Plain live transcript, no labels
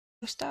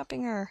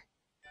stopping her.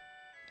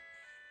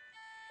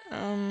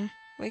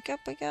 Wake up,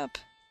 wake up.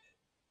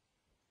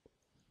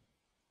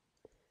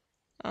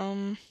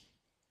 I'm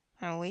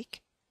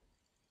awake.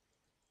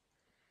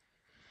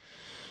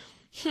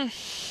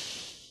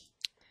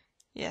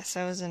 Yes,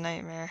 that was a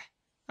nightmare.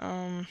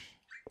 I'm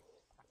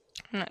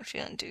not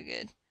feeling too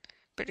good.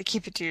 Better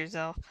keep it to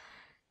yourself.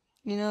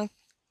 You know,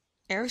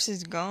 Aeris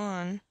is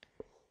gone.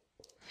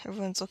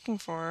 Everyone's looking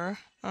for her.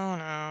 Oh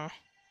no.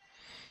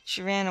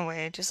 She ran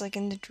away, just like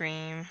in the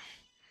dream.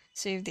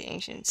 Saved the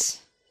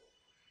ancients.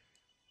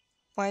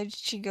 Why did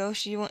she go?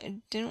 She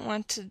didn't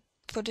want to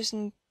put us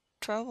in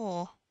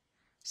trouble,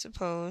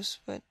 suppose.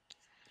 But,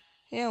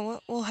 yeah,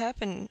 what will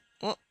happen?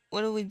 What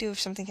do we do if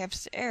something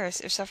happens to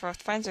Aeris? If Sephiroth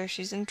finds her,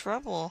 she's in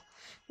trouble.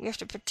 We have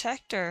to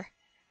protect her.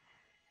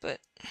 But,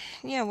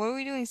 yeah, what are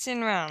we doing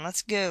sitting around?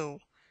 Let's go.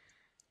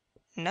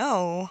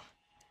 No.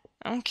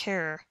 I don't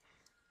care.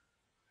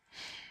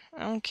 I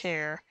don't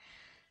care.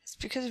 It's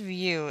because of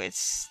you.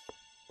 It's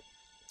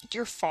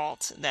your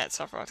fault that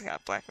Sephiroth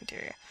got black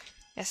materia.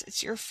 Yes,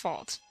 it's your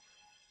fault.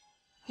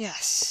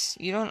 Yes,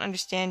 you don't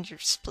understand your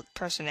split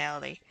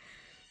personality.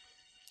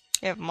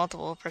 You have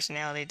multiple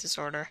personality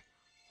disorder.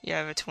 You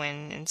have a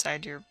twin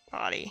inside your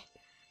body.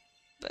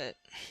 But,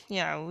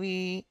 yeah,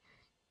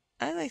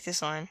 I like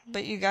this line,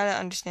 but you gotta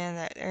understand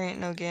that there ain't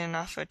no getting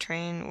off a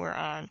train we're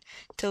on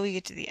till we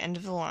get to the end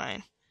of the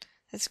line.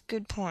 That's a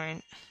good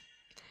point.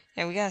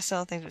 Yeah, we gotta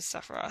settle things with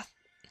Sephiroth.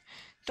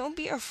 Don't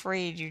be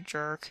afraid, you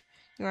jerk.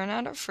 You are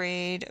not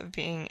afraid of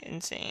being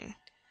insane.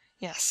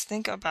 Yes,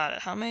 think about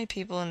it. How many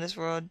people in this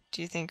world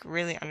do you think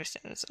really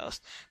understand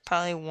themselves?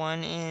 Probably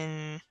one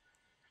in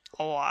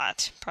a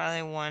lot.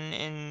 Probably one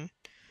in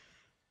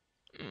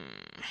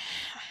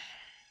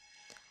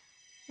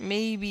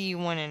maybe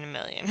one in a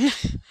million.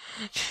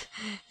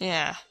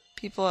 Yeah,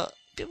 people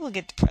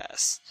get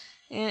depressed.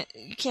 You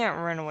can't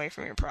run away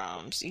from your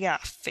problems. You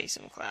gotta face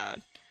them,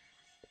 Cloud.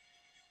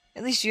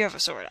 At least you have a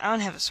sword. I don't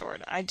have a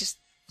sword. I just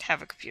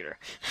have a computer.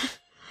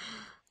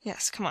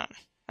 Yes, come on.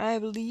 I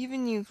believe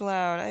in you,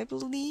 Cloud. I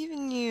believe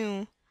in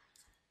you.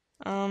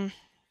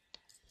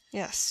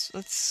 Yes,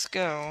 let's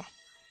go.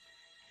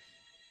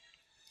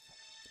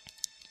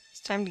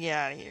 It's time to get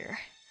out of here.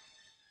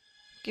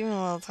 Give me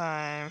a little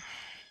time.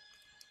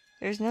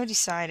 There's no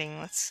deciding.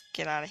 Let's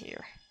get out of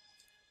here.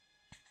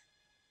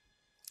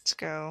 Let's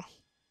go.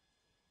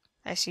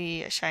 I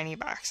see a shiny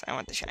box. I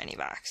want the shiny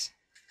box.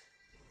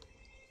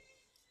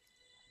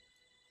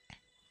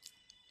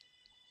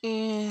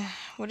 Yeah,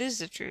 what is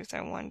the truth,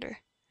 I wonder?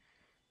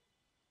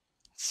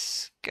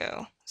 Let's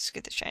go. Let's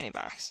get the shiny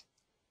box.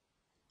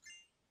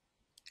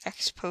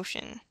 X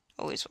potion.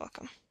 Always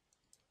welcome.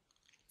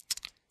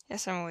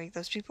 Yes, I'm awake.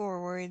 Those people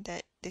were worried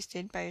that they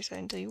stayed by your side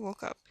until you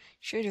woke up.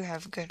 Sure do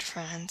have good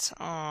friends.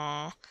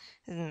 Aww.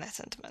 Isn't that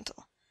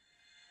sentimental?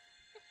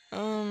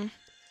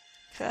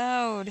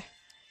 Cloud.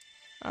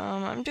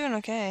 I'm doing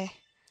okay.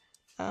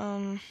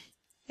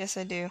 Yes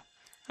I do.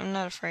 I'm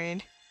not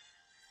afraid.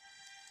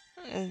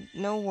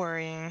 No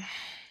worrying.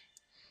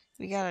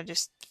 We gotta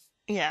just,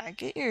 yeah,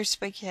 get your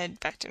spiky head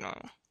back to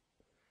normal.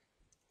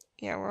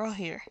 Yeah, we're all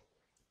here.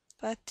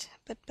 But,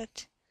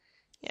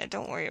 yeah,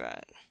 don't worry about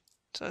it.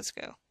 So let's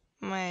go.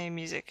 My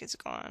music is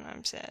gone.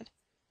 I'm sad.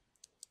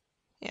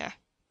 Yeah,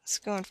 let's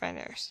go and find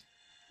ours.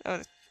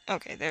 Oh,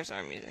 okay, there's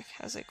our music.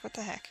 I was like, what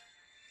the heck?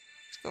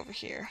 Let's go over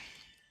here.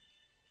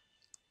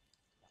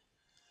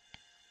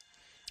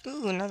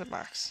 Ooh, another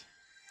box.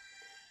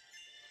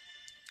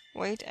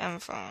 White M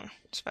phone.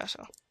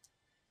 Special.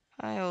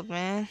 Hi, old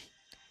man.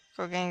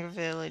 Go gang a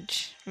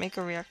village. Make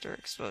a reactor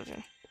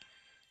explosion.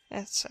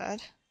 That's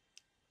sad.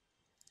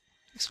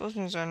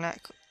 Explosions are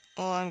not cool.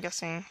 Well, I'm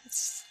guessing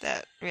it's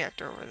that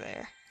reactor over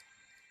there.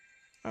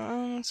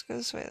 Let's go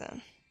this way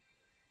then.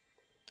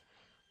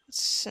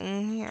 What's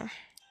in here?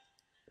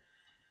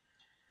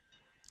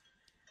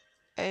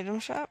 Item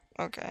shop?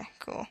 Okay,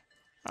 cool.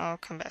 I'll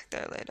come back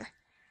there later.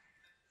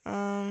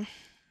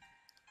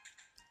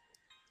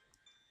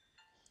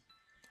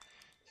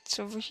 It's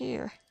over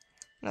here.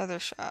 Another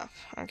shop.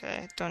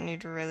 Okay, don't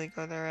need to really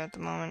go there at the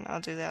moment.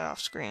 I'll do that off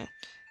screen.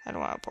 I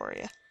don't want to bore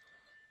you.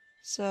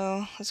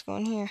 So, let's go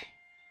in here.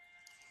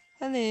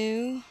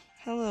 Hello.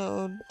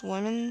 Hello,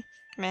 woman,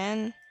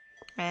 man.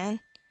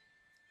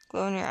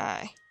 Glow in your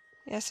eye.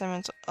 Yes, I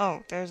meant to.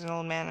 Oh, there's an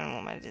old man and a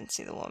woman. I didn't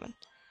see the woman.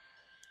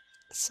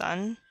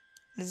 Son?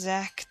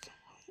 Zach.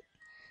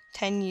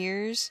 10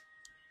 years?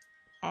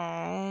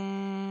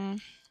 No.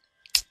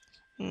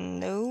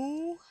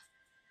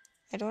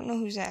 I don't know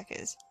who Zach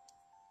is.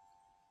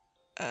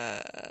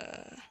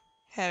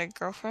 Had a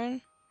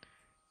girlfriend?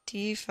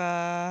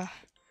 Tifa.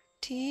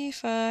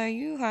 Tifa, are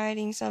you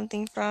hiding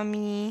something from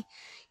me?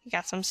 You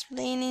got some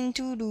splaining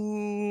to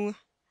do.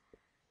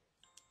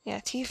 Yeah,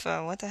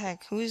 Tifa, what the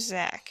heck? Who's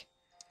Zach?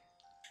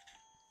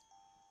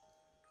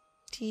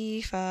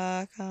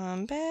 Tifa,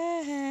 come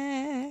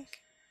back.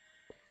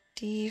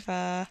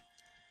 Tifa.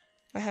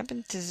 What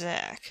happened to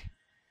Zach?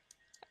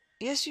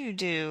 Yes, you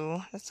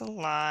do. That's a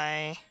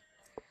lie.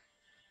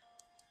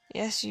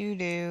 Yes, you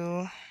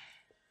do.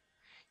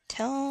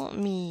 Tell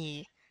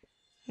me.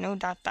 No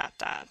dot dot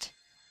dot.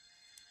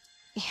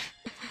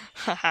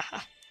 Haha.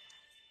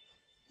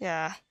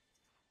 Yeah.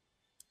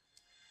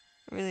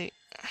 Really,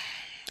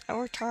 I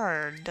worked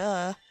hard,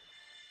 duh.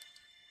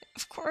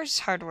 Of course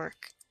hard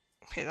work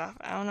pays off.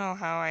 I don't know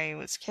how I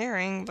was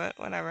caring, but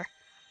whatever.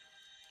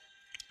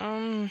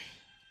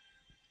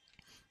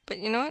 But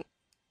you know what?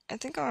 I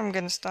think I'm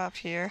gonna stop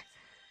here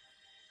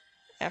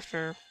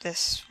after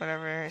this,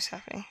 whatever is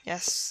happening.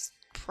 Yes,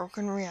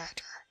 broken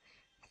reactor.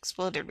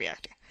 Exploded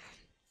reactor.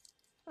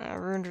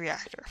 Ruined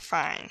reactor.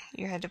 Fine.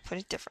 You had to put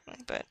it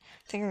differently, but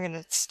I think I'm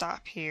gonna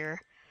stop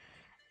here,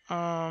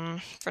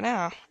 for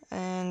now.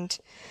 And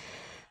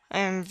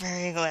I'm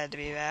very glad to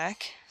be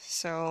back.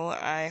 So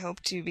I hope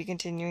to be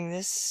continuing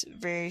this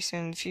very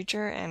soon in the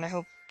future, and I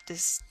hope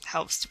this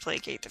helps to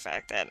placate the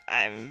fact that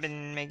I've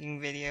been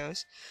making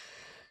videos.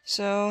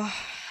 So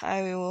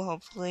I will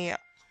hopefully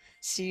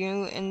see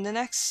you in the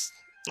next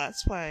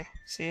Let's Play.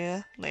 See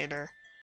ya later.